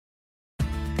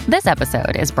This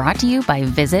episode is brought to you by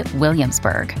Visit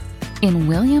Williamsburg. In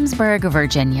Williamsburg,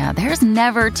 Virginia, there's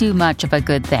never too much of a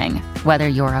good thing. Whether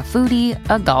you're a foodie,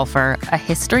 a golfer, a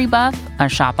history buff, a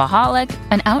shopaholic,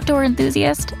 an outdoor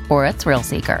enthusiast, or a thrill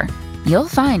seeker, you'll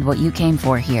find what you came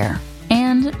for here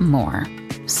and more.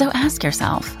 So ask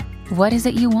yourself, what is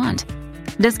it you want?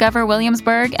 Discover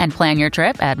Williamsburg and plan your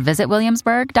trip at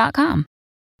visitwilliamsburg.com.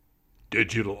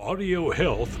 Digital audio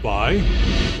health by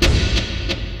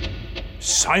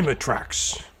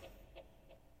Simatrax.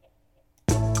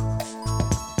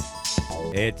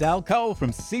 It's Al Cole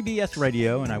from CBS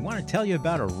Radio, and I want to tell you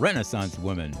about a Renaissance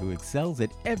woman who excels at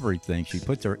everything she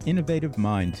puts her innovative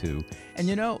mind to. And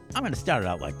you know, I'm going to start it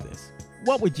out like this.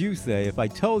 What would you say if I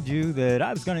told you that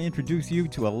I was going to introduce you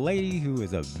to a lady who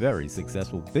is a very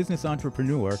successful business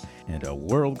entrepreneur and a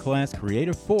world-class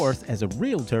creative force as a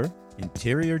realtor,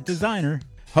 interior designer,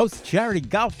 hosts charity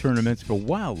golf tournaments for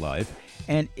wildlife,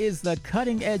 and is the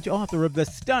cutting-edge author of the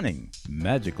stunning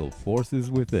Magical Forces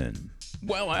Within?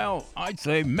 Well, Al, I'd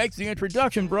say make the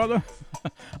introduction, brother.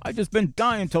 I've just been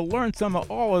dying to learn some of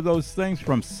all of those things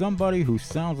from somebody who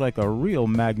sounds like a real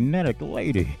magnetic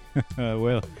lady.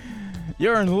 Well,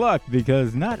 you're in luck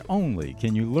because not only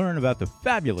can you learn about the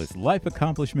fabulous life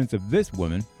accomplishments of this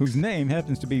woman, whose name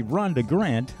happens to be Rhonda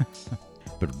Grant,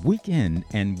 but week in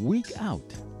and week out,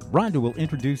 Rhonda will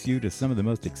introduce you to some of the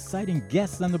most exciting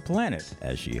guests on the planet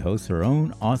as she hosts her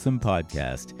own awesome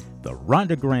podcast, The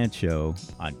Rhonda Grant Show,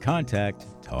 on Contact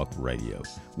Talk Radio.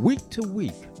 Week to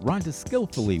week, Rhonda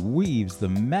skillfully weaves the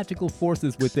magical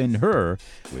forces within her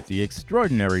with the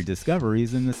extraordinary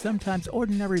discoveries in the sometimes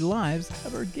ordinary lives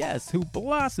of her guests who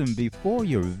blossom before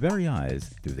your very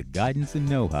eyes through the guidance and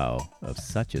know-how of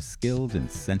such a skilled and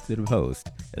sensitive host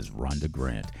as Rhonda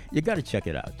Grant. You got to check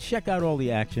it out. Check out all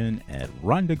the action at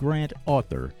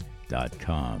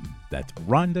RhondaGrantAuthor.com. That's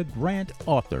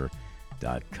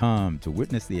RhondaGrantAuthor.com to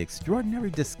witness the extraordinary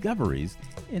discoveries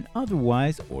in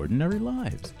otherwise ordinary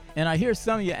lives. And I hear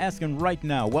some of you asking right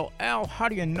now, well, Al, how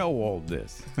do you know all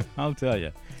this? I'll tell you.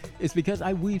 It's because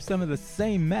I weave some of the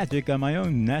same magic on my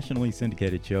own nationally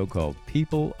syndicated show called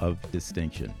People of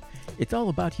Distinction. It's all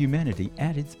about humanity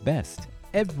at its best.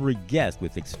 Every guest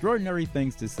with extraordinary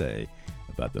things to say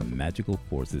about the magical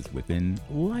forces within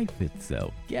life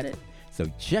itself. Get it? So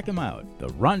check them out. The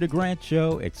Rhonda Grant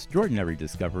Show, Extraordinary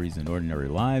Discoveries in Ordinary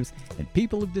Lives, and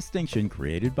People of Distinction,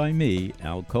 created by me,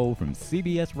 Al Cole from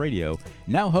CBS Radio,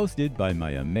 now hosted by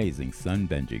my amazing son,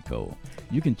 Benji Cole.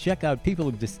 You can check out People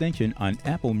of Distinction on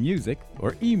Apple Music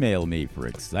or email me for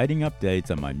exciting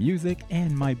updates on my music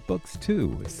and my books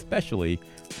too, especially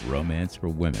Romance for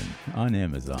Women on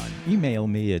Amazon. Email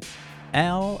me at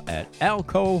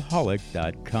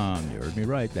al@alcoholic.com. You heard me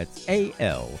right. That's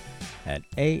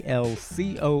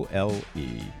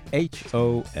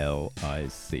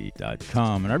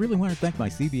ALCOLEHOLIC.com. And I really want to thank my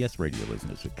CBS radio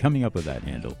listeners for coming up with that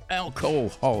handle,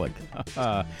 Alcoholic.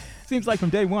 Seems like from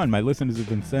day one, my listeners have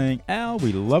been saying, Al,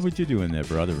 we love what you're doing there,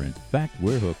 brother. In fact,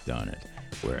 we're hooked on it.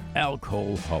 We're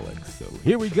alcoholics. So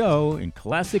here we go in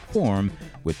classic form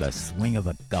with the swing of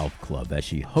a golf club as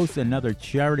she hosts another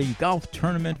charity golf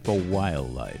tournament for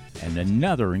wildlife and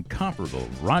another incomparable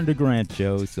Rhonda Grant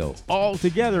show. So all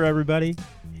together, everybody,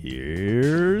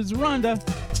 here's Rhonda.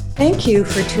 Thank you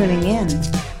for tuning in.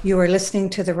 You are listening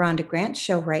to the Rhonda Grant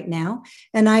Show right now,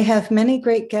 and I have many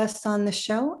great guests on the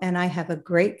show, and I have a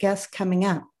great guest coming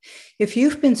up. If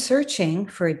you've been searching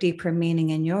for a deeper meaning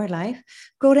in your life,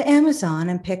 go to Amazon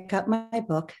and pick up my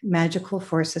book, Magical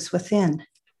Forces Within.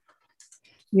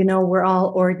 You know, we're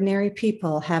all ordinary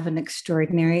people having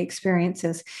extraordinary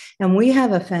experiences, and we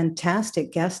have a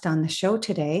fantastic guest on the show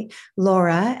today,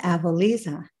 Laura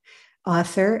Avolese,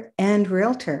 author and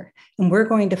realtor, and we're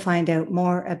going to find out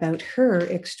more about her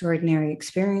extraordinary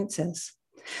experiences.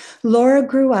 Laura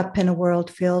grew up in a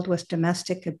world filled with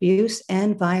domestic abuse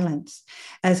and violence.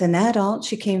 As an adult,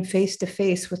 she came face to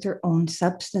face with her own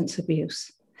substance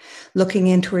abuse. Looking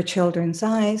into her children's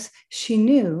eyes, she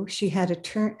knew she had to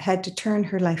turn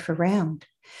her life around.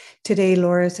 Today,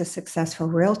 Laura is a successful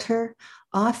realtor,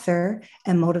 author,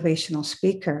 and motivational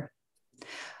speaker.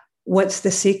 What's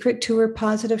the secret to her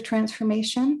positive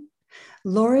transformation?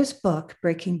 Laura's book,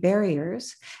 Breaking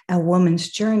Barriers, A Woman's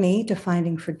Journey to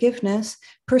Finding Forgiveness,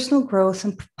 Personal Growth,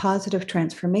 and Positive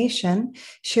Transformation,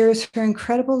 shares her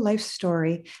incredible life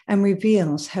story and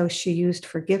reveals how she used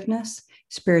forgiveness,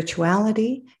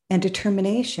 spirituality, and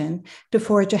determination to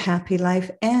forge a happy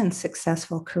life and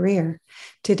successful career.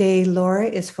 Today, Laura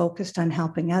is focused on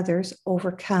helping others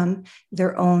overcome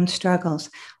their own struggles.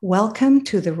 Welcome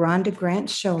to the Rhonda Grant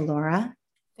Show, Laura.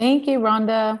 Thank you,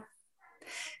 Rhonda.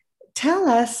 tell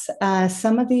us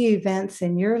some of the events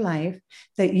in your life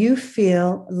that you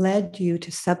feel led you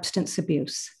to substance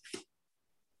abuse.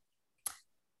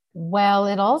 Well,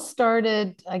 it all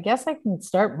started, I guess I can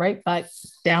start right back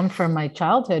down from my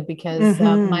childhood, because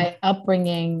my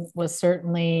upbringing was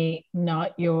certainly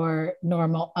not your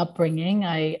normal upbringing.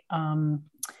 I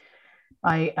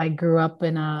grew up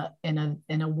in a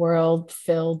world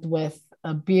filled with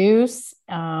abuse.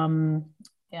 I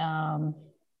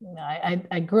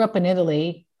grew up in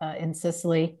Italy, in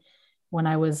Sicily. When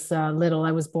I was little,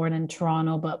 I was born in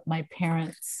Toronto, but my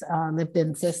parents lived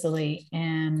in Sicily,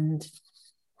 and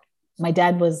my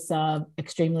dad was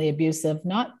extremely abusive.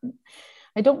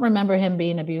 I don't remember him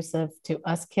being abusive to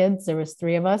us kids. There was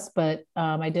three of us, but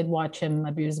I did watch him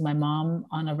abuse my mom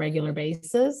on a regular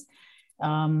basis.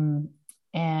 And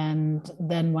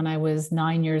then when I was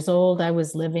 9 years old, I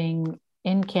was living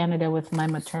in Canada with my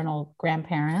maternal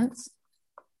grandparents,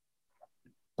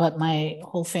 but my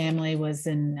whole family was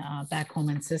back home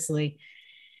in Sicily.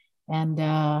 And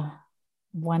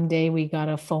one day we got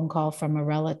a phone call from a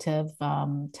relative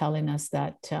telling us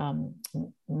that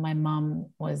my mom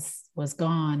was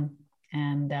gone,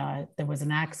 and there was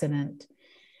an accident,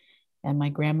 and my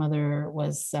grandmother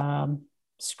was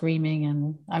screaming,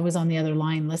 and I was on the other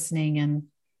line listening. And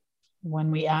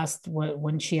when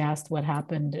she asked what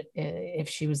happened, if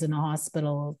she was in a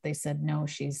hospital, they said, no,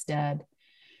 she's dead.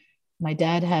 My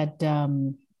dad had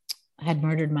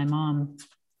murdered my mom.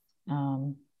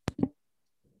 Oh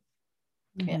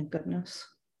my goodness.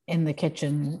 In the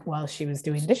kitchen while she was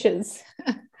doing dishes.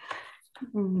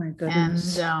 Oh my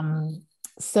goodness. And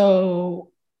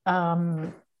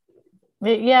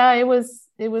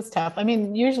it was tough. I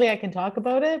mean, usually I can talk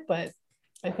about it, but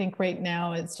I think right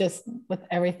now it's just, with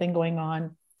everything going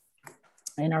on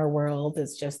in our world,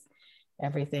 it's just,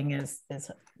 everything is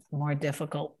more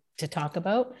difficult to talk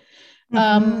about.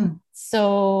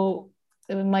 So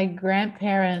my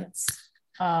grandparents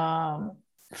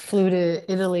flew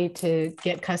to Italy to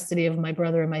get custody of my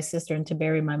brother and my sister and to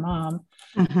bury my mom.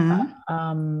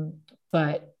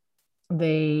 But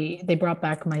they brought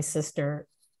back my sister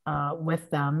with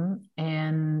them.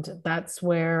 And that's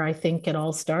where I think it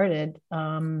all started.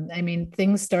 I mean,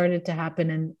 things started to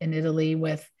happen in Italy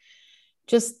with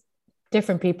just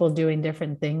different people doing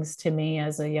different things to me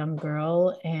as a young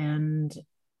girl. And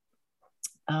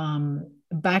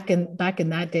back in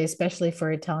that day, especially for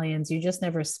Italians, you just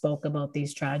never spoke about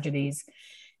these tragedies.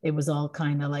 It was all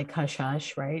kind of like hush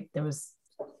hush, right? There was,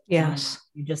 yes,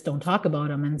 you just don't talk about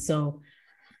them. And so,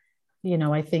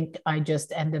 I think I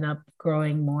just ended up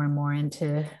growing more and more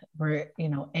into,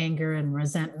 anger and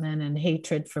resentment and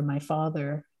hatred for my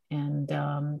father. And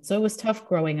so it was tough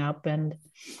growing up. And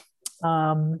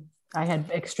I had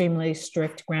extremely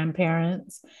strict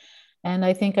grandparents. And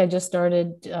I think I just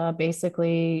started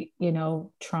basically,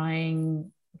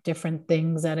 trying different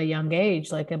things at a young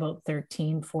age, like about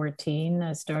 13, 14.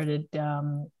 I started, they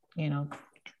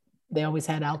always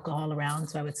had alcohol around,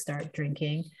 so I would start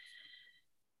drinking.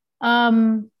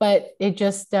 But it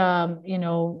just,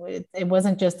 it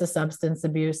wasn't just the substance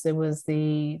abuse, it was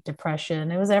the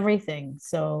depression, it was everything.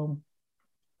 So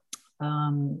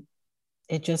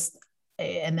it just,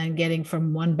 and then getting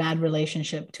from one bad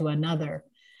relationship to another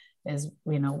is,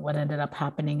 what ended up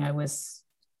happening. I was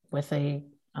with I've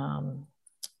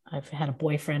had a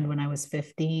boyfriend when I was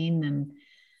 15 and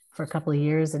for a couple of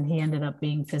years, and he ended up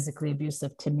being physically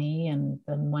abusive to me. And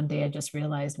then one day I just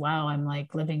realized, wow, I'm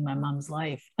like living my mom's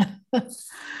life.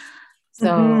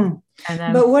 So, and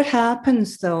then, but what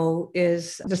happens though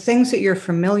is the things that you're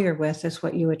familiar with is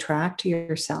what you attract to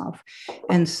yourself.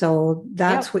 And so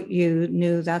that's what you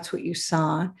knew, that's what you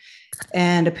saw.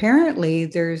 And apparently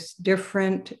there's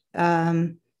different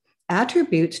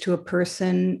attributes to a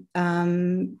person,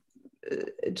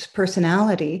 its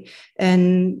personality.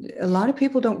 And a lot of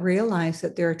people don't realize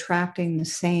that they're attracting the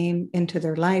same into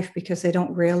their life because they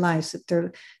don't realize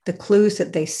that the clues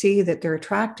that they see that they're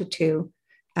attracted to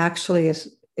actually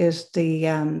is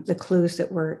the clues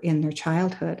that were in their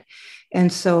childhood.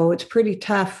 And so it's pretty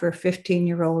tough for a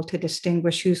 15-year-old to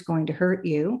distinguish who's going to hurt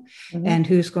you and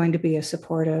who's going to be a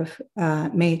supportive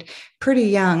mate. Pretty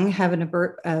young, having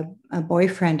a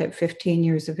boyfriend at 15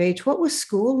 years of age. What was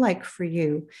school like for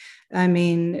you? I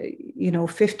mean,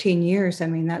 15 years, I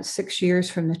mean, that's 6 years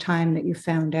from the time that you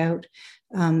found out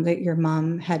that your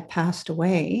mom had passed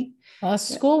away.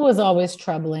 School was always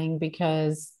troubling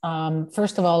because,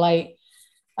 first of all, I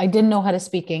didn't know how to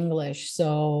speak English.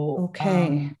 So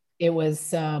it was,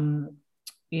 starting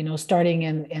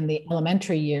in the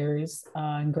elementary years,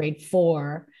 in grade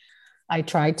 4, I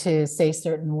tried to say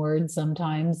certain words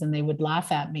sometimes and they would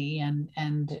laugh at me. And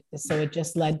so it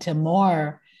just led to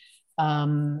more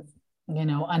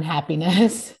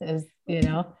unhappiness, as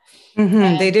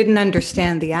They didn't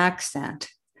understand the accent.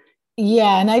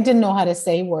 Yeah. And I didn't know how to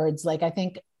say words. Like, I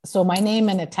think, so my name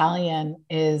in Italian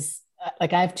is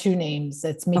like, I have two names.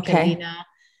 It's Michelina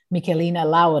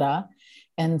Laura.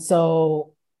 And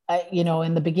so,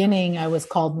 in the beginning I was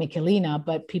called Michelina,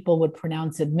 but people would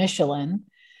pronounce it Michelin.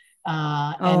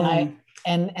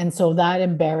 And so that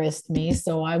embarrassed me.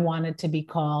 So I wanted to be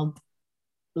called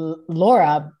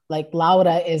Laura, like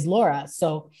Laura is Laura.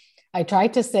 So I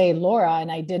tried to say Laura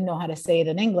and I didn't know how to say it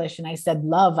in English. And I said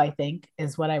love, I think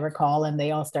is what I recall. And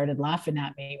they all started laughing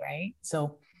at me. Right.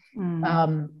 So,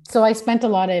 so I spent a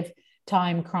lot of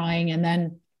time crying. And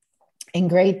then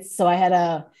so I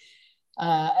had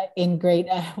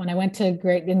when I went to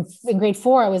in grade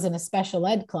 4, I was in a special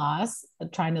ed class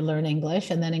trying to learn English.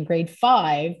 And then in grade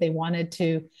 5, they wanted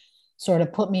to sort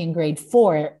of put me in grade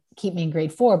 4, keep me in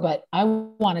grade 4, but I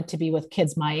wanted to be with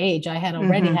kids my age. I had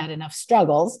already had enough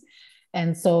struggles.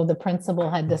 And so the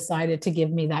principal had decided to give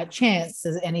me that chance.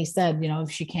 And he said, if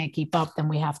she can't keep up, then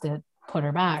we have to put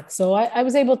her back. So I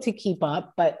was able to keep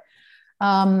up, but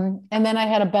and then I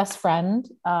had a best friend.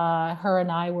 Her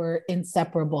and I were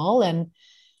inseparable, and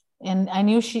I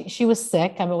knew she was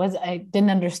sick. I didn't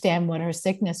understand what her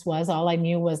sickness was. All I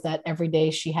knew was that every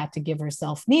day she had to give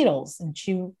herself needles, and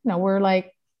we're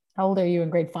like, how old are you,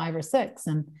 in grade 5 or 6?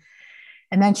 And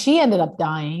then she ended up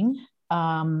dying,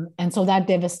 and so that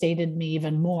devastated me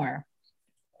even more.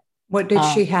 What did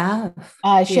she have?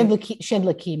 She had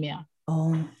leukemia.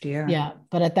 Oh dear. Yeah.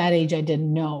 But at that age, I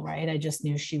didn't know, right? I just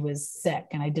knew she was sick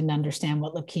and I didn't understand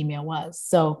what leukemia was.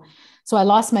 So I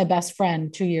lost my best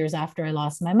friend 2 years after I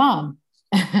lost my mom.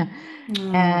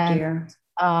 Dear.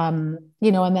 And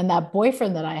then that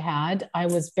boyfriend that I had, I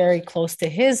was very close to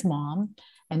his mom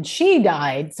and she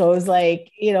died. So it was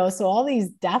like, so all these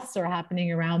deaths are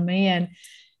happening around me.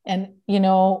 And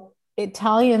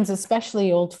Italians,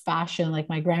 especially old fashioned, like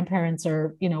my grandparents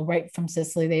are, right from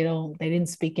Sicily. They didn't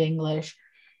speak English.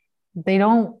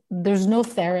 There's no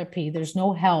therapy. There's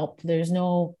no help. There's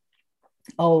no,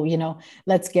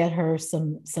 let's get her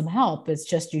some help. It's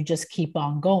just, you just keep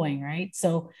on going. Right.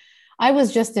 So I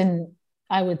was just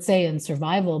I would say in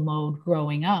survival mode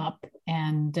growing up.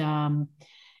 And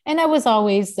I was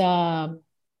always, I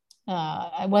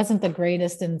wasn't the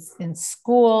greatest in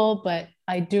school, but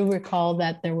I do recall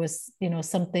that there was,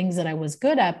 some things that I was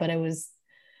good at, but I was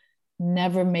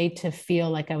never made to feel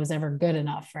like I was ever good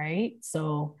enough. Right.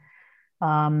 So,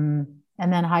 and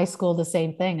then high school, the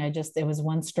same thing. It was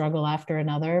one struggle after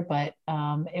another, but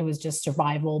it was just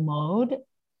survival mode.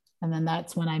 And then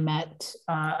that's when I met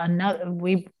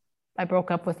I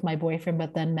broke up with my boyfriend,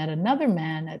 but then met another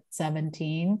man at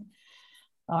 17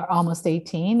 or almost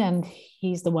 18. And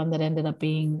he's the one that ended up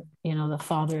being, the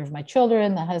father of my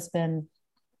children, the husband.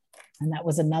 And that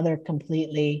was another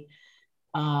completely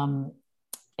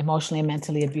emotionally and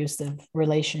mentally abusive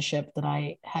relationship that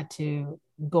I had to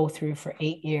go through for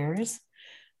 8 years.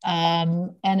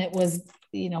 And it was,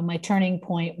 my turning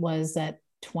point was at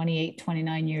 28,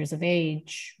 29 years of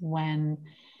age when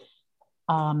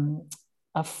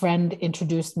a friend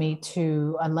introduced me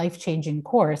to a life-changing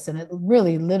course, and it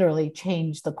really literally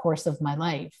changed the course of my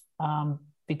life.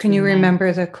 Can you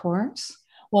remember the course?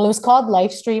 Well, it was called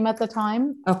Livestream at the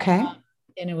time. Okay.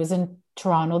 And it was in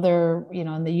Toronto. They're,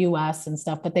 in the US and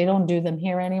stuff, but they don't do them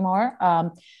here anymore.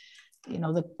 It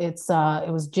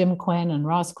was Jim Quinn and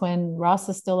Ross Quinn. Ross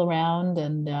is still around.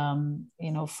 And,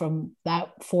 from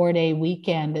that 4-day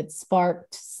weekend, it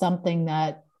sparked something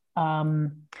that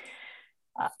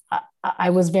I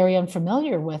was very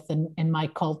unfamiliar with in my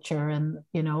culture, and,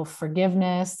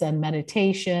 forgiveness and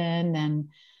meditation and,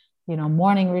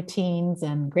 morning routines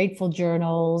and grateful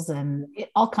journals and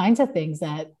all kinds of things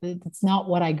that it's not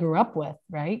what I grew up with.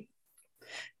 Right.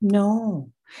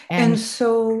 No. And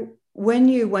so when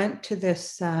you went to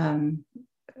this,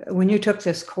 when you took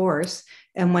this course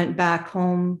and went back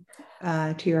home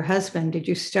to your husband, did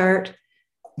you start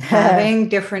having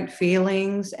different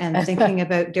feelings and thinking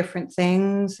about different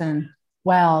things? And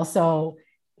well, so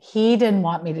he didn't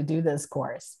want me to do this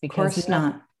course because, of course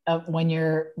not. When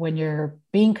you're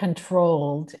being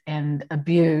controlled and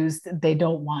abused, they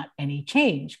don't want any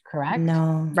change. Correct?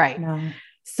 No. Right. No.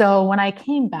 So when I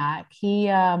came back, he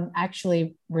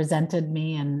actually resented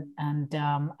me, and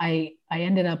I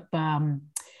ended up. I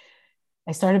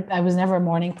was never a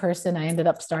morning person. I ended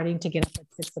up starting to get up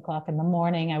at 6 o'clock in the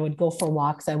morning. I would go for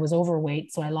walks. I was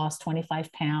overweight, so I lost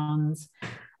 25 pounds.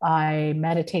 I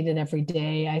meditated every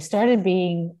day. I started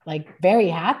being like very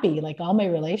happy. Like all my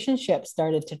relationships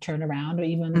started to turn around, or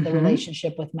even the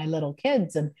relationship with my little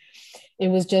kids. And it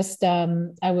was just,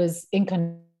 I was in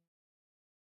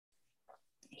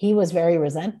he was very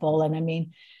resentful. And I mean,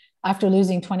 after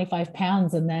losing 25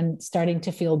 pounds and then starting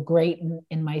to feel great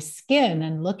in my skin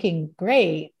and looking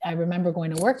great, I remember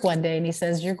going to work one day and he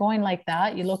says, "You're going like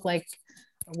that? You look like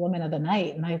a woman of the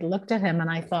night." And I looked at him and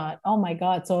I thought, oh my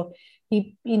God. So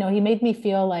he made me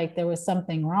feel like there was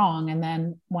something wrong. And then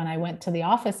when I went to the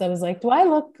office, I was like, "Do I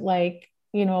look like,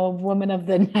 a woman of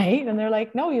the night?" And they're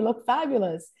like, "No, you look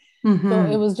fabulous." So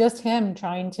it was just him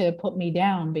trying to put me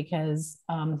down because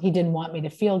he didn't want me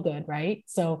to feel good. Right.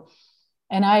 So,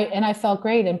 and I felt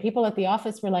great. And people at the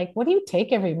office were like, "What do you take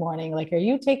every morning? Like, are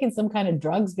you taking some kind of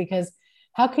drugs? Because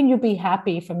how can you be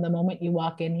happy from the moment you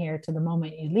walk in here to the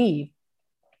moment you leave?"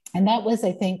 And that was,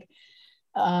 I think,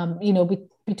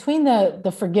 between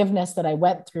the forgiveness that I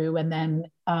went through and then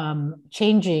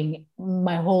changing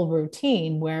my whole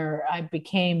routine, where I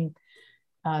became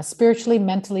spiritually,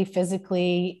 mentally,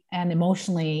 physically, and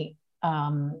emotionally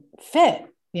fit.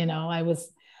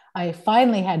 I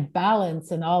finally had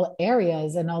balance in all areas,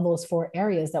 and all those 4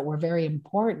 areas that were very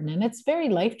important. And it's very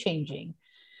life-changing.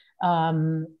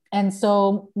 And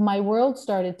so my world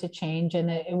started to change, and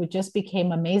it just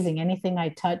became amazing. Anything I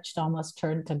touched almost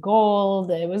turned to gold.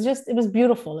 It was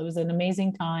beautiful. It was an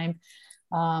amazing time.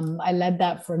 I led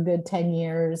that for a good 10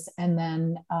 years. And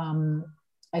then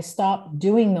I stopped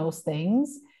doing those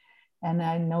things. And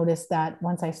I noticed that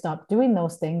once I stopped doing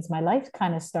those things, my life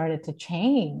kind of started to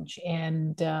change.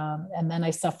 And then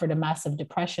I suffered a massive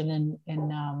depression in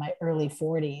my early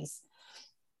 40s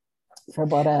for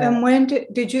about And when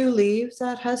did you leave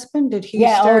that husband? Did he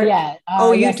yeah, start? oh yeah.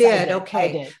 Oh, you Yes, did. I Okay.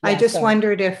 did. I Yeah, just so,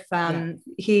 wondered if yeah.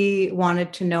 he wanted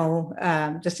to know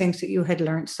the things that you had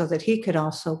learned so that he could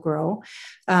also grow.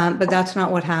 But that's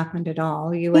not what happened at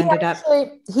all. You ended up.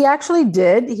 He actually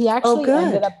did. He actually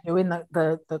ended good. up doing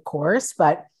the course,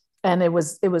 and it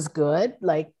was good,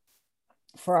 like,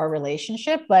 for our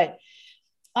relationship. But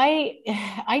I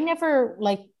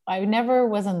never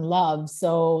was in love.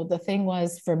 So the thing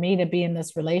was, for me to be in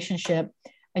this relationship,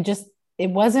 it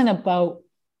wasn't about,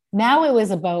 now it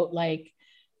was about like,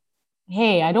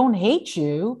 hey, I don't hate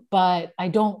you, but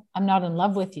I'm not in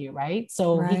love with you. Right.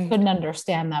 So he Right. couldn't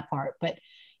understand that part. But,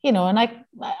 and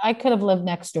I could have lived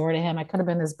next door to him. I could have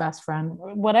been his best friend,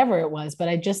 whatever it was, but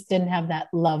I just didn't have that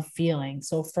love feeling.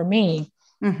 So for me,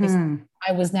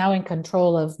 I was now in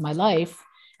control of my life,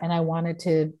 and I wanted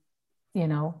to,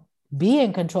 be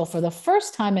in control for the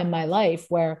first time in my life,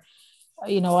 where,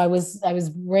 I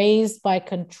was raised by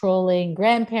controlling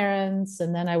grandparents,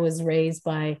 and then I was raised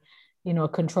by, a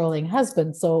controlling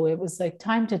husband. So it was like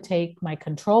time to take my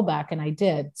control back, and I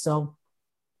did. So,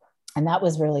 and that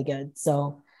was really good.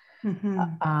 So,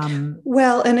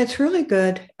 well, and it's really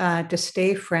good to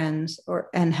stay friends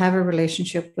and have a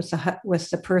relationship with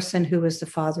the person who is the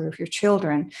father of your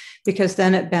children, because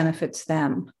then it benefits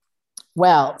them.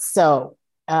 Well, so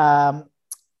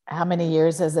how many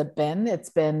years has it been? It's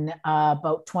been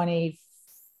about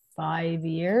 25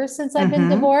 years since I've been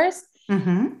divorced.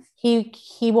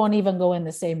 He won't even go in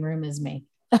the same room as me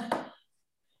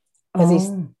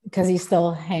because he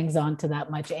still hangs on to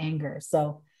that much anger.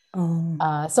 So,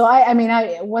 so I mean,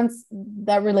 once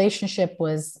that relationship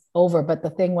was over, but the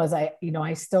thing was, I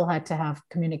still had to have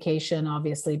communication,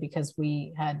 obviously, because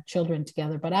we had children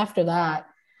together. But after that,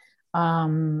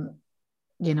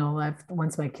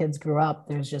 once my kids grew up,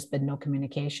 there's just been no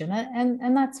communication,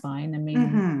 and that's fine. I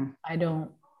mean,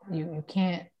 you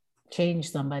can't change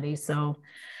somebody. So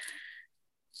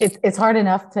it's hard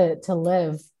enough to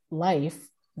live life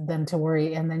than to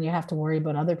worry. And then you have to worry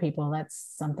about other people. That's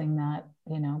something that,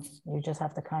 you just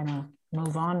have to kind of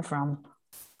move on from.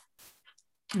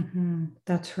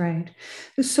 That's right.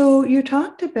 So you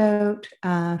talked about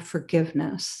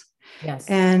forgiveness. Yes.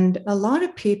 And a lot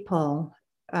of people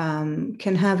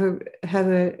can have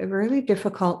a really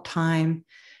difficult time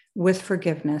with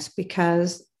forgiveness,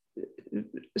 because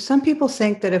some people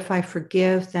think that if I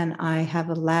forgive, then I have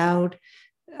allowed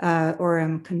or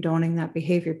am condoning that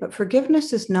behavior. But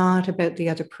forgiveness is not about the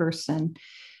other person.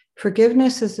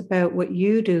 Forgiveness is about what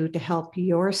you do to help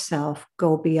yourself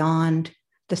go beyond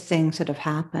the things that have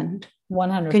happened.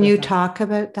 100%. Can you talk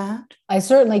about that? I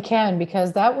certainly can,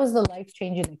 because that was the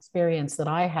life-changing experience that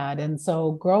I had. And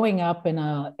so growing up in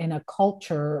a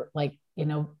culture like,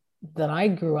 that I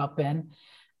grew up in,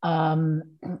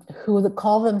 who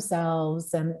call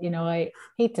themselves, and, I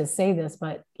hate to say this,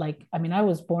 but I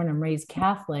was born and raised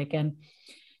Catholic.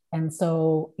 And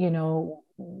so,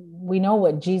 we know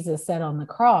what Jesus said on the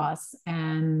cross,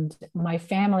 and my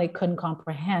family couldn't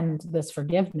comprehend this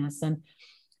forgiveness. And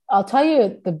I'll tell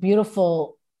you the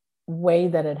beautiful way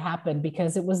that it happened,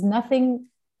 because it was nothing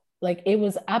like it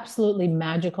was absolutely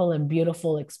magical and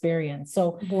beautiful experience.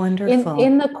 So Wonderful.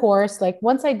 in the course, like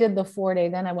once I did the 4-day,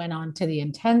 then I went on to the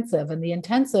intensive, and the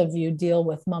intensive, you deal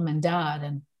with mom and dad.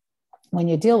 And when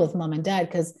you deal with mom and dad,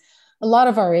 because a lot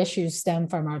of our issues stem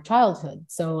from our childhood.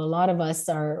 So a lot of us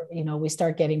are, we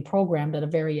start getting programmed at a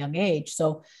very young age.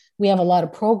 So we have a lot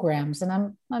of programs,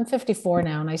 and I'm 54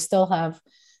 now, and I still have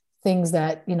things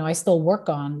that, I still work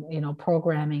on,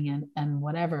 programming and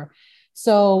whatever.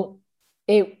 So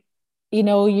it,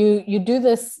 you do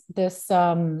this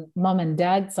mom and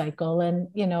dad cycle. And,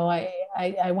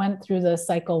 I went through the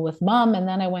cycle with mom, and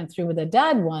then I went through with the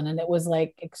dad one. And it was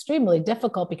like extremely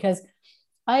difficult because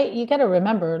you got to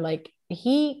remember, like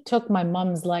he took my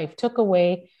mom's life, took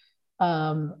away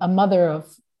a mother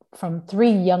from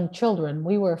 3 young children.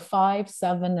 We were 5,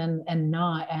 7, and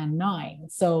 9.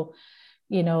 So,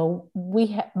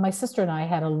 my sister and I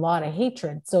had a lot of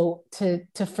hatred. So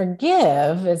to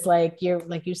forgive is like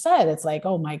like you said, it's like,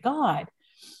 oh my God,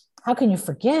 how can you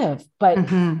forgive? But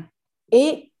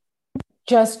it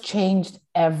just changed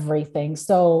everything.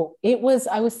 So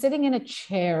I was sitting in a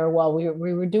chair while we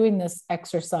were doing this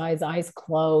exercise, eyes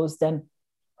closed, and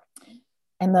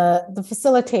the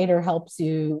facilitator helps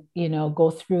you,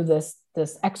 go through this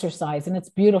exercise, and it's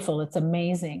beautiful. It's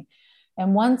amazing.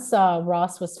 And once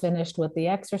Ross was finished with the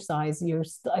exercise,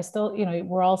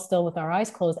 we're all still with our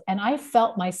eyes closed. And I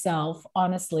felt myself,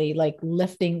 honestly, like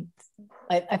lifting.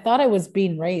 I thought I was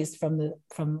being raised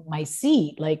from my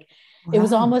seat. Like It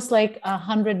was almost like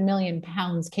 100 million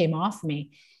pounds came off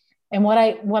me. And what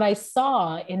I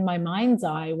saw in my mind's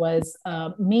eye was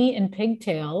me in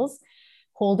pigtails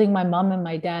holding my mom and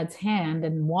my dad's hand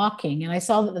and walking. And I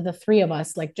saw the 3 of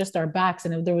us, like just our backs,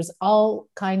 and there was all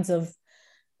kinds of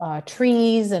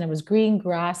trees, and it was green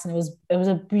grass, and it was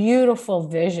a beautiful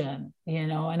vision,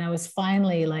 and I was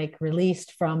finally like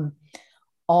released from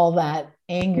all that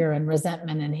anger and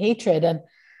resentment and hatred. And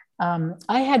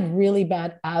I had really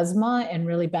bad asthma and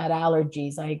really bad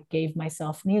allergies. I gave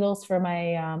myself needles for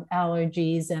my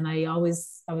allergies, and I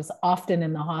was often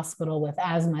in the hospital with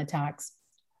asthma attacks.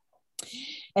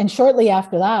 And shortly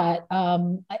after that,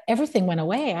 everything went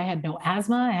away. I had no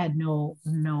asthma. I had no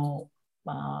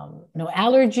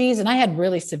allergies, and I had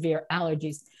really severe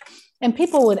allergies. And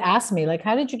people would ask me, like,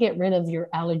 how did you get rid of your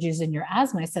allergies and your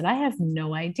asthma? I said, I have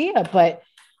no idea, but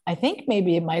I think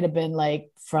maybe it might have been like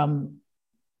from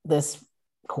this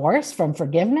course, from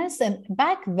forgiveness. And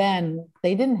back then,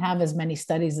 they didn't have as many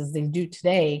studies as they do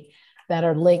today that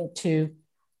are linked to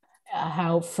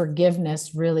how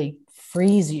forgiveness really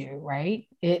frees you, right?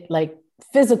 It like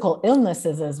physical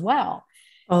illnesses as well.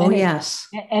 Oh, yes.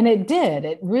 And it did.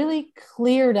 It really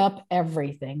cleared up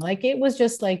everything. Like it was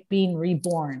just like being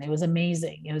reborn. It was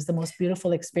amazing. It was the most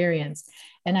beautiful experience.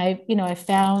 And I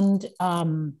found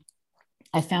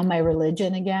my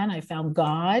religion again. I found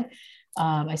God.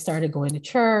 I started going to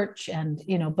church, and,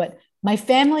 but my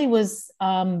family was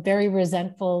very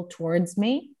resentful towards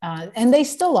me. And they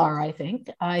still are, I think.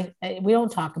 We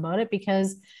don't talk about it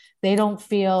because they don't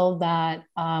feel that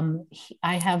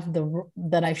I have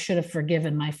that I should have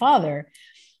forgiven my father.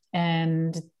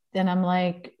 And then I'm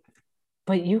like,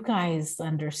 but you guys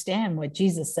understand what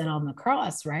Jesus said on the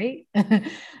cross, right?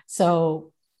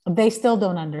 So they still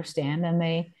don't understand.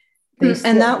 And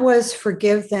and that was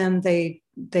forgive them. They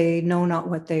know not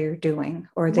what they are doing,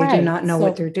 or they do not know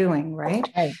what they're doing. Right.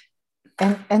 Right.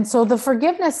 And so the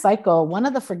forgiveness cycle, one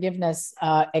of the forgiveness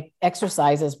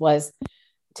exercises was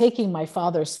taking my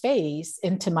father's face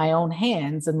into my own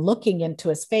hands and looking into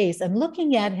his face and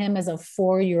looking at him as a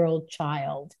 4-year-old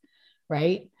child,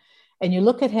 right? And you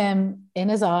look at him in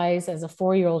his eyes as a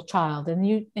 4-year-old child,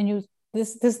 and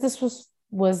this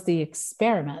was the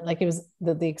experiment, like it was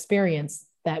the experience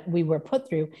that we were put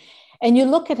through. And you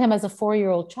look at him as a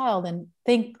 4-year-old child and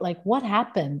think, like, what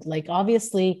happened? Like,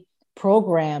 obviously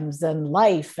programs and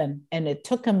life, and it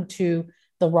took him to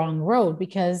the wrong road,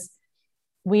 because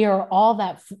we are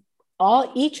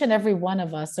each and every one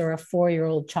of us are a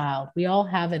 4-year-old child. We all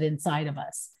have it inside of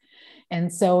us.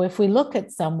 And so if we look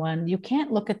at someone, you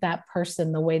can't look at that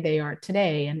person the way they are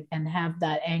today and have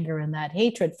that anger and that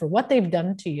hatred for what they've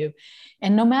done to you.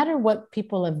 And no matter what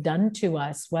people have done to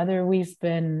us, whether we've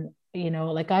been,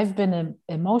 like I've been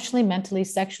emotionally, mentally,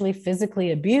 sexually,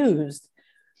 physically abused.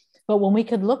 But when we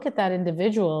could look at that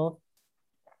individual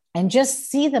and just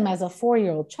see them as a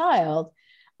 4-year-old child,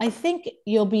 I think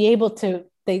you'll be able to,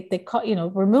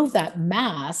 remove that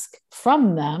mask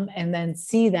from them and then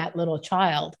see that little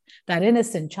child, that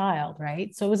innocent child,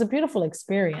 right? So it was a beautiful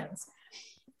experience.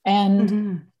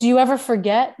 And do you ever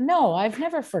forget? No, I've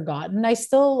never forgotten.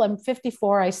 I'm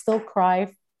 54. I still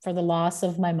cry for the loss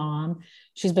of my mom.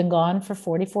 She's been gone for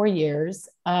 44 years.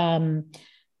 You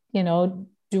know,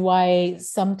 do I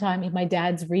sometimes, my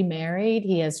dad's remarried,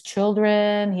 he has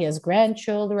children, he has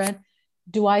grandchildren.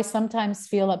 Do I sometimes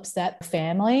feel upset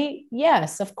family?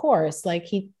 Yes, of course. Like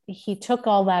he took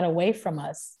all that away from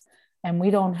us and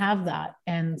we don't have that.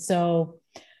 And so,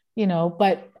 you know,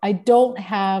 but I don't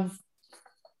have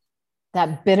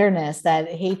that bitterness, that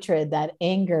hatred, that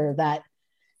anger, that,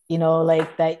 you know,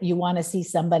 like that you want to see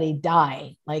somebody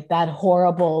die, like that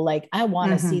horrible, like I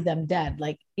want to see them dead.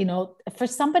 Like, you know, for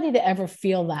somebody to ever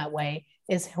feel that way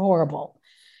is horrible.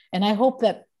 And I hope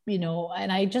that, you know,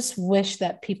 and I just wish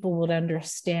that people would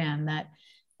understand that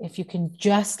if you can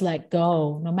just let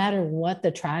go, no matter what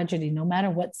the tragedy, no matter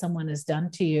what someone has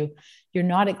done to you, you're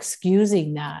not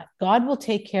excusing that. God will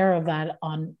take care of that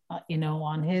on, you know,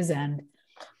 on his end.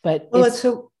 But well,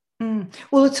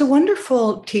 it's a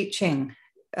wonderful teaching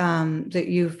that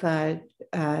you've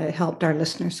helped our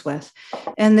listeners with.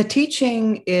 And the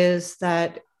teaching is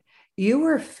that you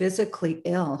were physically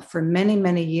ill for many,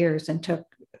 many years and took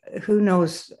who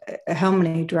knows how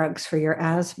many drugs for your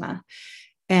asthma,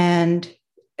 and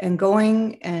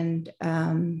going and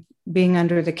being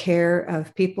under the care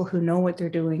of people who know what they're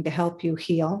doing to help you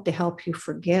heal, to help you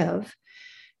forgive,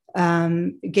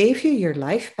 gave you your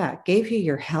life back, gave you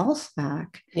your health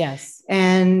back. Yes.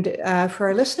 And for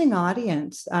our listening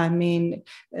audience, I mean,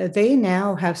 they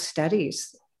now have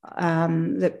studies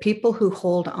that people who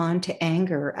hold on to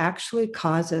anger actually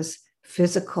causes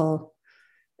physical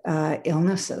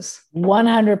illnesses.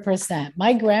 100%.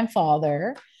 My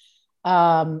grandfather,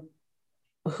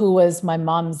 who was my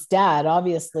mom's dad,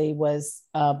 obviously was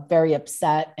very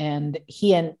upset, and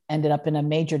he ended up in a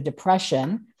major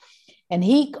depression. And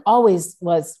he always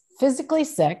was physically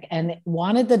sick and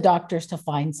wanted the doctors to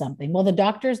find something. Well, the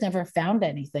doctors never found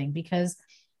anything because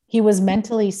he was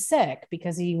mentally sick,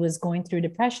 because he was going through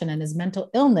depression, and his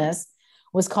mental illness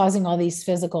was causing all these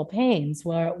physical pains.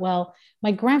 Well,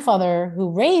 my grandfather, who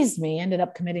raised me, ended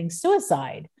up committing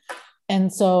suicide.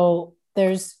 And so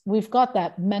we've got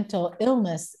that mental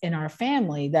illness in our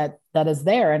family that is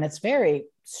there, and it's very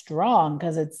strong,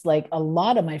 because it's like a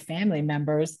lot of my family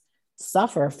members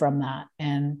suffer from that.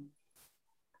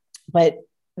 But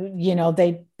you know,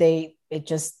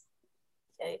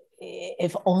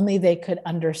 if only they could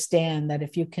understand that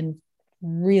if you can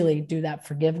really do that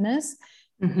forgiveness,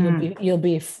 you'll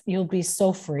be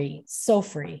so free.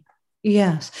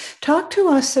 Yes. Talk to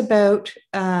us about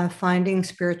finding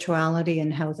spirituality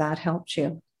and how that helped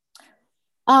you.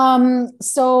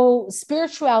 So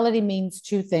spirituality means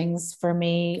two things for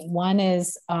me. One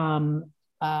is, I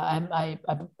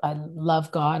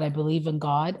love God. I believe in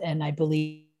God, and I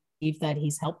believe that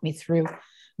he's helped me through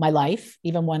my life,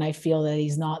 even when I feel that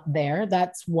he's not there.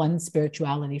 That's one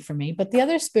spirituality for me. But the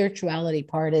other spirituality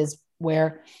part is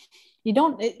where you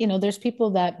don't, you know, there's people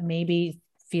that maybe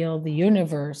feel the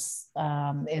universe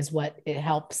is what it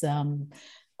helps them.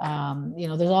 You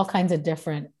know, there's all kinds of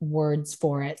different words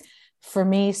for it. For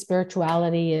me,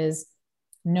 spirituality is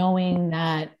knowing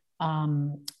that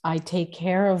I take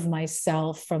care of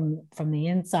myself from the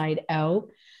inside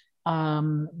out,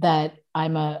 that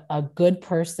I'm a good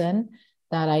person,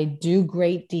 that I do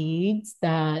great deeds,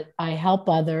 that I help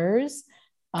others,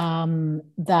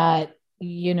 that,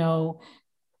 you know,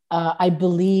 I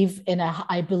believe in a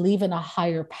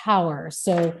higher power.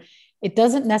 So it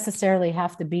doesn't necessarily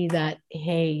have to be that,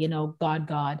 hey, you know,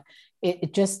 God.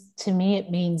 It just, to me, it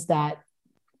means that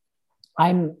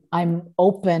I'm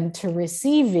open to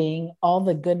receiving all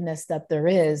the goodness that there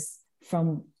is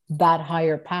from that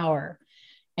higher power.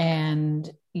 And,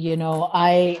 you know,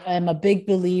 I am a big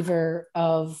believer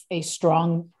of a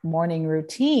strong morning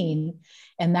routine.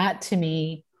 And that, to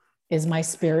me, is my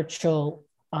spiritual,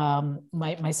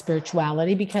 my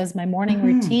spirituality, because my morning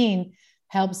routine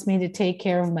helps me to take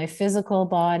care of my physical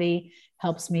body,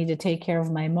 helps me to take care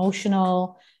of my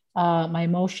emotions,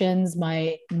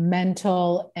 my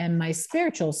mental, and my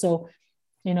spiritual. So,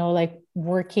 you know, like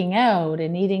working out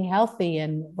and eating healthy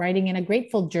and writing in a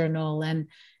grateful journal and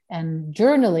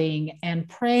journaling and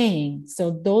praying. So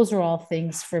those are all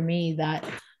things for me that,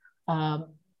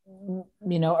 you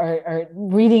know, are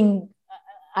reading.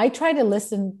 I try to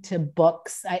listen to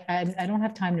books. I don't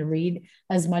have time to read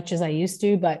as much as I used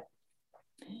to, but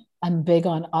I'm big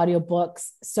on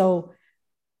audiobooks. So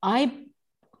I'm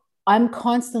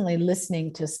constantly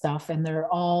listening to stuff, and they're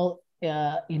all,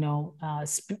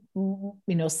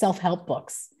 self-help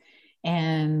books,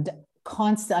 and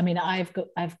constant. I mean,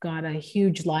 I've got a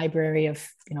huge library of,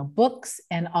 you know, books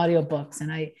and audiobooks,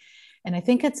 and And I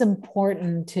think it's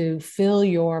important to fill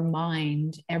your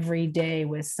mind every day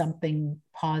with something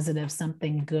positive,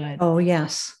 something good. Oh,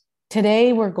 yes.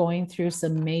 Today, we're going through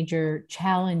some major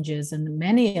challenges, and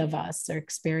many of us are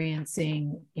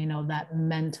experiencing, that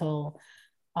mental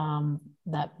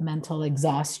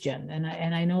exhaustion.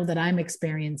 And I know that I'm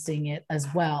experiencing it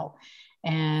as well.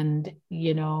 And,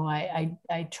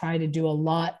 I try to do a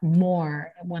lot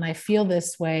more. When I feel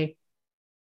this way,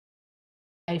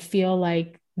 I feel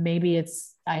like maybe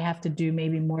I have to do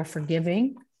maybe more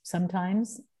forgiving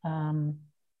sometimes.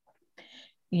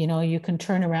 You can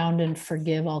turn around and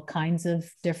forgive all kinds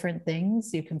of different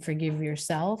things. You can forgive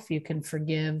yourself. You can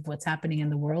forgive what's happening in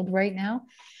the world right now.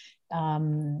 I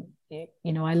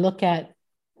look at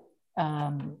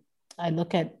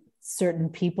certain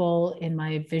people in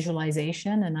my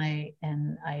visualization, and I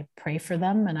pray for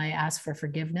them, and I ask for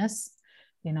forgiveness.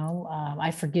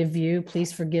 I forgive you.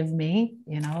 Please forgive me.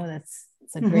 It's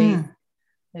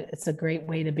a great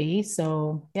way to be.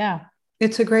 So, yeah.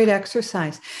 It's a great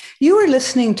exercise. You are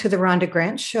listening to the Rhonda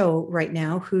Grant Show right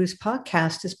now, whose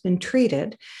podcast has been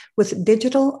treated with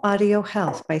digital audio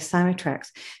health by Symetrax.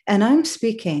 And I'm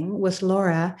speaking with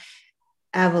Laura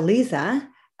Avolese,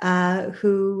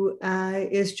 who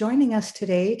is joining us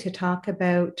today to talk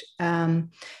about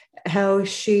how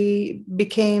she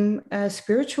became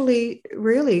spiritually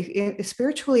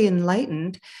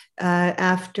enlightened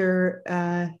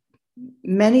after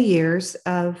many years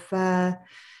of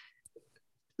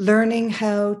learning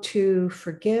how to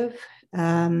forgive,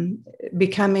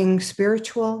 becoming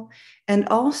spiritual, and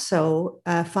also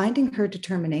finding her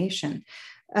determination.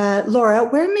 Laura,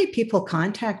 where may people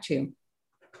contact you?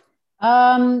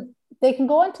 They can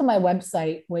go onto my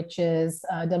website, which is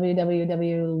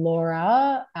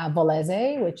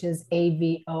www.lauraavolese, which is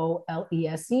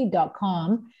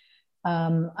AVOLESE.com.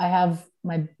 I have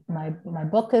my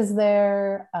book is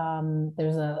there.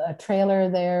 There's a trailer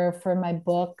there for my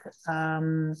book.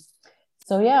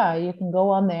 So yeah, you can go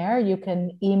on there. You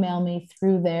can email me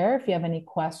through there if you have any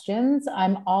questions.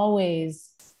 I'm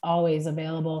always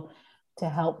available to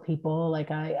help people. Like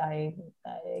it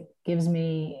gives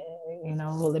me,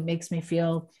 it makes me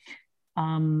feel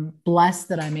blessed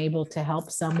that I'm able to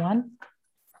help someone.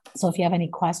 So if you have any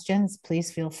questions,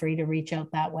 please feel free to reach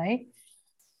out that way.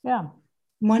 Yeah.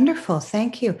 Wonderful.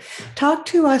 Thank you. Talk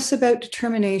to us about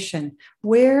determination.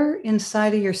 Where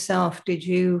inside of yourself did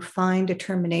you find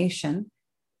determination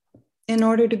in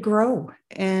order to grow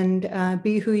and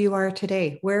be who you are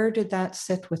today? Where did that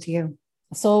sit with you?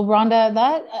 So Rhonda,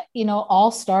 that,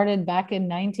 all started back in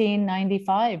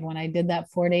 1995 when I did that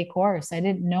 4-day course. I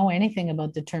didn't know anything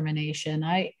about determination.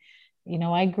 I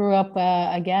grew up,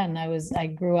 I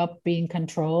grew up being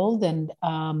controlled, and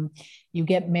you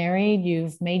get married,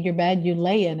 you've made your bed, you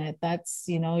lay in it. That's,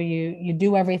 you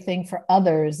do everything for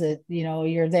others.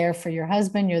 You're there for your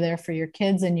husband, you're there for your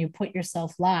kids, and you put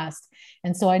yourself last.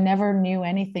 And so I never knew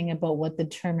anything about what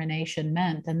determination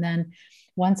meant. And then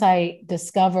once I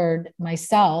discovered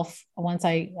myself, once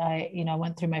I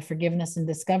went through my forgiveness and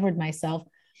discovered myself,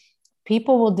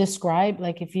 people will describe,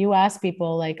 like, if you ask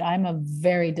people, like, I'm a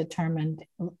very determined,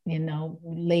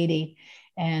 lady,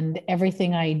 and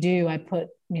everything I do, I put,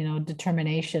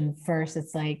 determination first.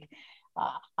 It's like,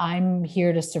 I'm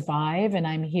here to survive, and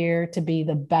I'm here to be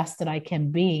the best that I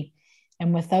can be.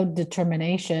 And without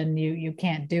determination, you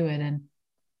can't do it. And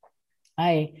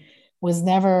I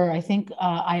think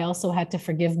I also had to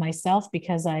forgive myself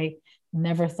because I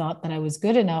never thought that I was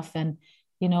good enough. And,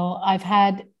 I've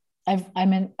had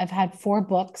 4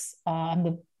 books. I'm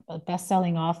the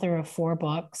best-selling author of 4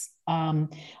 books.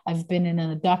 I've been in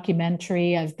a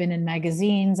documentary. I've been in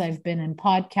magazines. I've been in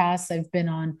podcasts. I've been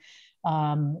on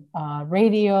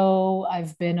radio.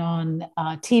 I've been on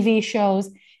TV shows.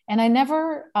 And I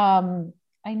never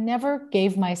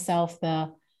gave myself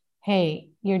the,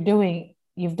 hey,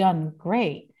 you've done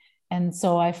great. And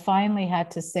so I finally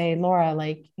had to say, Laura,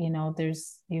 like,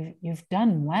 you've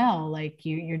done well. Like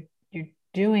you're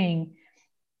doing,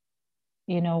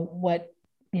 what,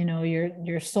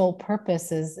 your sole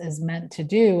purpose is meant to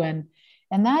do. And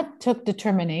that took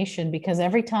determination, because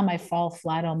every time I fall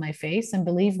flat on my face, and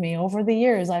believe me, over the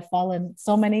years, I've fallen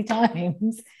so many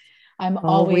times,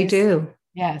 We do.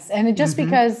 Yes. And it just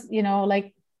because,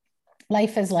 like,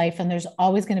 life is life, and there's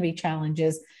always going to be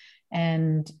challenges.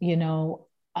 And,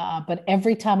 but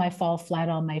every time I fall flat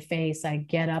on my face, I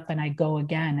get up and I go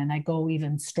again, and I go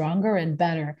even stronger and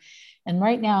better. And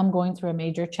right now I'm going through a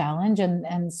major challenge.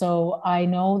 And so I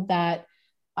know that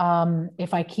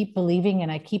if I keep believing,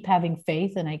 and I keep having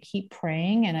faith, and I keep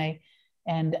praying,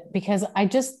 and because I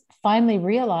just finally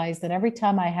realized that every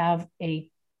time I have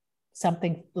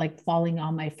something like falling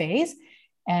on my face,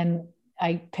 and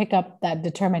I pick up that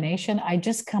determination, I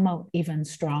just come out even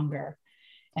stronger.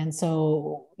 And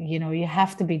so, you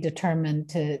have to be determined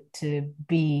to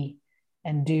be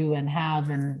and do and have,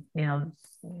 and,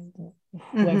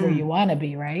 whoever you want to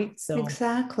be, right? So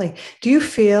exactly. Do you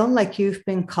feel like you've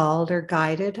been called or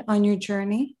guided on your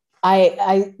journey?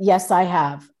 Yes, I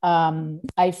have.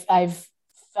 I've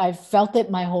felt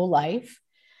it my whole life.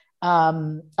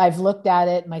 I've looked at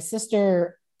it. My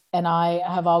sister and I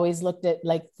have always looked at,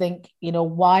 like, think,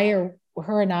 why are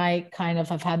her and I kind of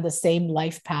have had the same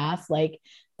life path, like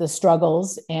the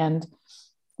struggles, and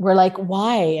we're like,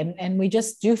 why? And we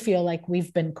just do feel like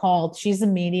we've been called. She's a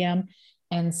medium,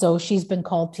 and so she's been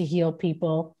called to heal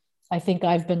people. I think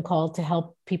I've been called to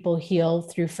help people heal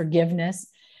through forgiveness.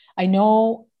 I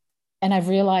know, and I've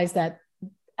realized that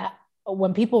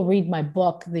when people read my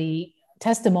book, the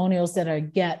testimonials that I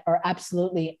get are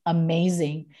absolutely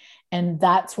amazing. And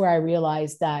that's where I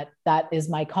realized that that is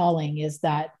my calling, is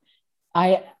that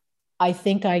I I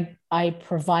think I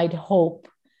provide hope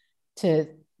to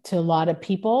a lot of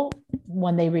people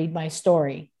when they read my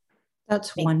story.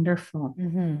 That's wonderful.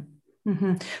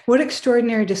 What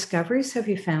extraordinary discoveries have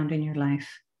you found in your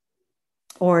life?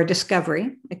 Or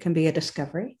discovery? It can be a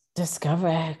discovery.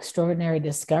 Extraordinary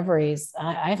discoveries.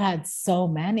 I've had so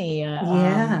many.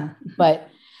 Yeah. But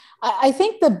I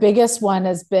think the biggest one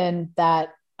has been that,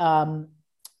 and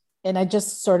I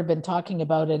just sort of been talking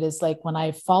about it, is like when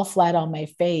I fall flat on my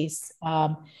face,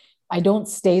 I don't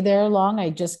stay there long.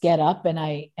 I just get up and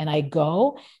I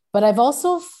go. But I've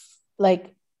also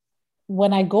like,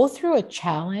 when I go through a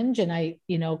challenge and I,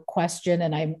 question,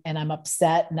 and I'm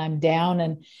upset and I'm down,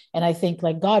 and I think,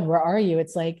 like, God, where are you?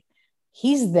 It's like,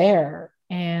 he's there.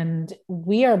 And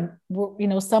we're,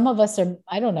 some of us are,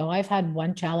 I don't know, I've had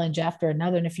one challenge after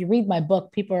another. And if you read my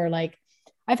book, people are like,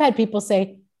 I've had people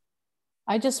say,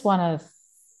 I just want to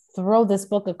throw this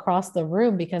book across the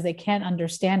room because they can't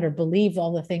understand or believe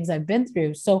all the things I've been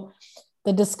through. So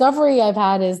the discovery I've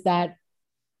had is that,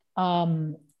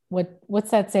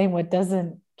 what's that saying? What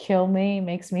doesn't kill me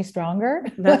makes me stronger.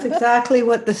 That's exactly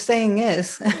what the saying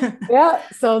is. Yeah.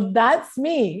 So that's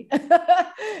me.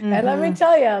 And let me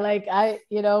tell you, like,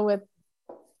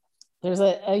 there's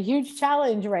a huge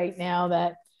challenge right now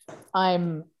that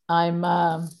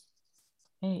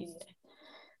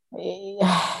it's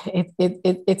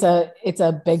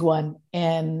a big one.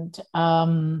 And,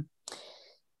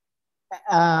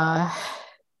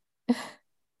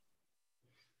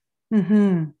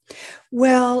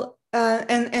 Well,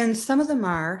 and some of them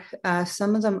are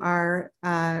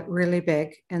really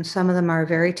big, and some of them are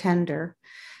very tender,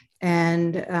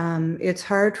 and it's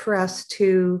hard for us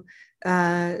to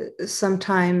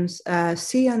sometimes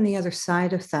see on the other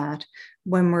side of that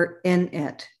when we're in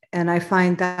it. And I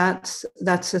find that's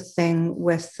a thing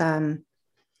with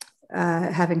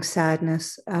having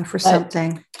sadness for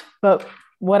something. But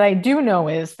what I do know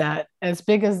is that, as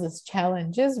big as this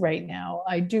challenge is right now,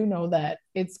 I do know that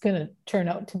it's going to turn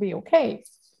out to be okay,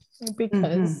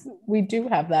 because we do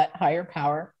have that higher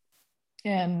power,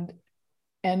 and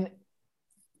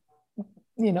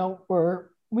we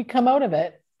come out of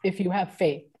it if you have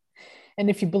faith, and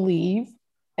if you believe,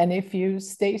 and if you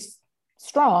stay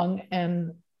strong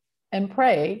and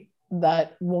pray,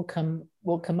 that we'll come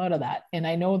out of that. And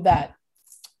I know that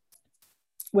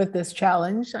with this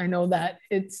challenge, I know that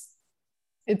it's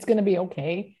going to be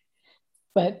okay,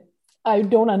 but I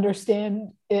don't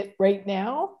understand it right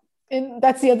now. And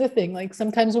that's the other thing. Like,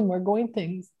 sometimes when we're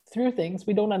going through things,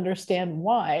 we don't understand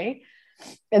why.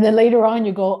 And then later on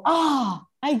you go, I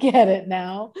get it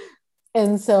now.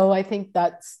 And so I think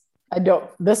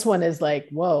this one is like,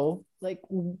 whoa, like,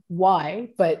 why?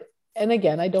 But, and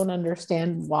again, I don't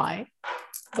understand why,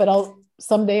 but I'll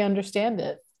someday understand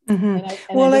it.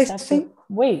 Well, I think,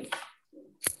 wait.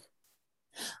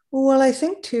 Well, I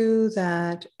think too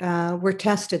that we're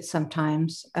tested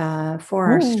sometimes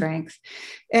for our strength.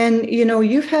 And,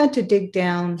 you've had to dig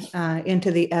down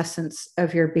into the essence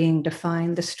of your being to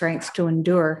find the strength to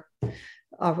endure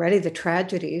already the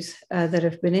tragedies that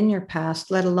have been in your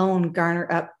past, let alone garner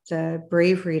up the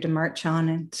bravery to march on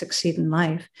and succeed in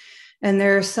life. And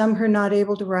there are some who are not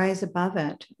able to rise above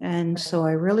it. And so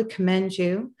I really commend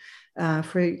you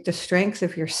for the strength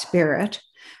of your spirit,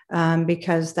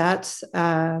 because that's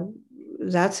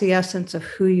the essence of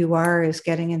who you are, is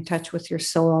getting in touch with your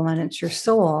soul. And it's your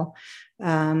soul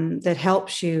that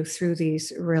helps you through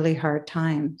these really hard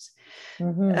times.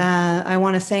 I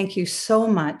want to thank you so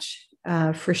much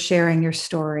for sharing your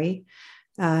stories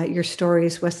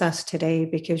with us today,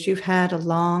 because you've had a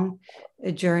long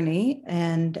journey,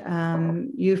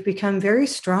 and you've become very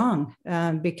strong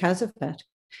because of it.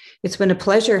 It's been a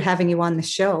pleasure having you on the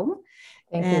show.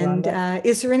 Thank you, And Rhonda.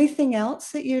 is there anything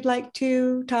else that you'd like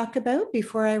to talk about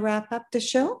before I wrap up the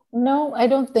show? No, I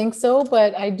don't think so,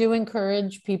 but I do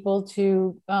encourage people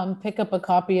to pick up a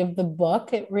copy of the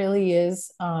book. It really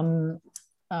is a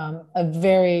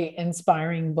very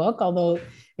inspiring book, although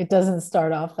it doesn't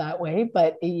start off that way,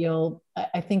 but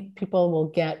I think people will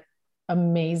get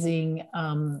amazing,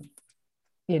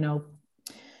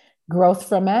 growth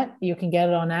from it. You can get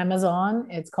it on Amazon.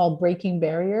 It's called Breaking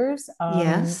Barriers.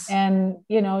 Yes. And,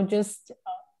 and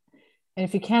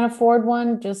if you can't afford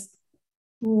one, just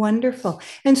Wonderful.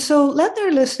 And so let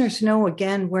our listeners know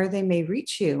again where they may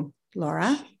reach you,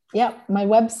 Laura. Yeah, my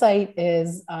website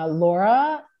is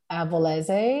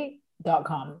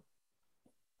lauraavolese.com.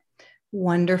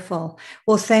 Wonderful.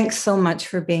 Well, thanks so much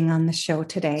for being on the show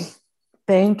today.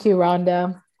 Thank you,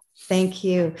 Rhonda. Thank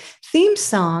you. Theme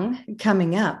song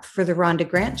coming up for the Rhonda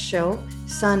Grant Show,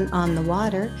 Sun on the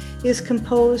Water, is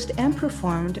composed and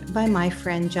performed by my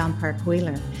friend John Park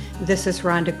Wheeler. This is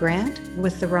Rhonda Grant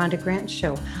with the Rhonda Grant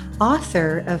Show,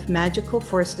 author of Magical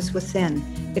Forces Within,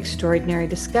 Extraordinary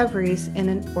Discoveries in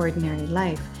an Ordinary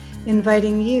Life,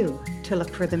 inviting you to look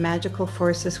for the magical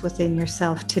forces within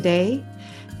yourself today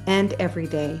and every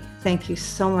day. Thank you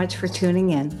so much for tuning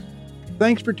in.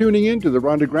 Thanks for tuning in to the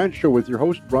Rhonda Grant Show with your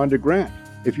host, Rhonda Grant.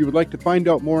 If you would like to find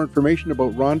out more information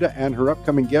about Rhonda and her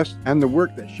upcoming guests and the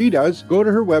work that she does, go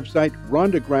to her website,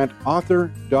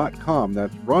 rhondagrantauthor.com.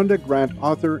 That's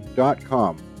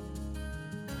rhondagrantauthor.com.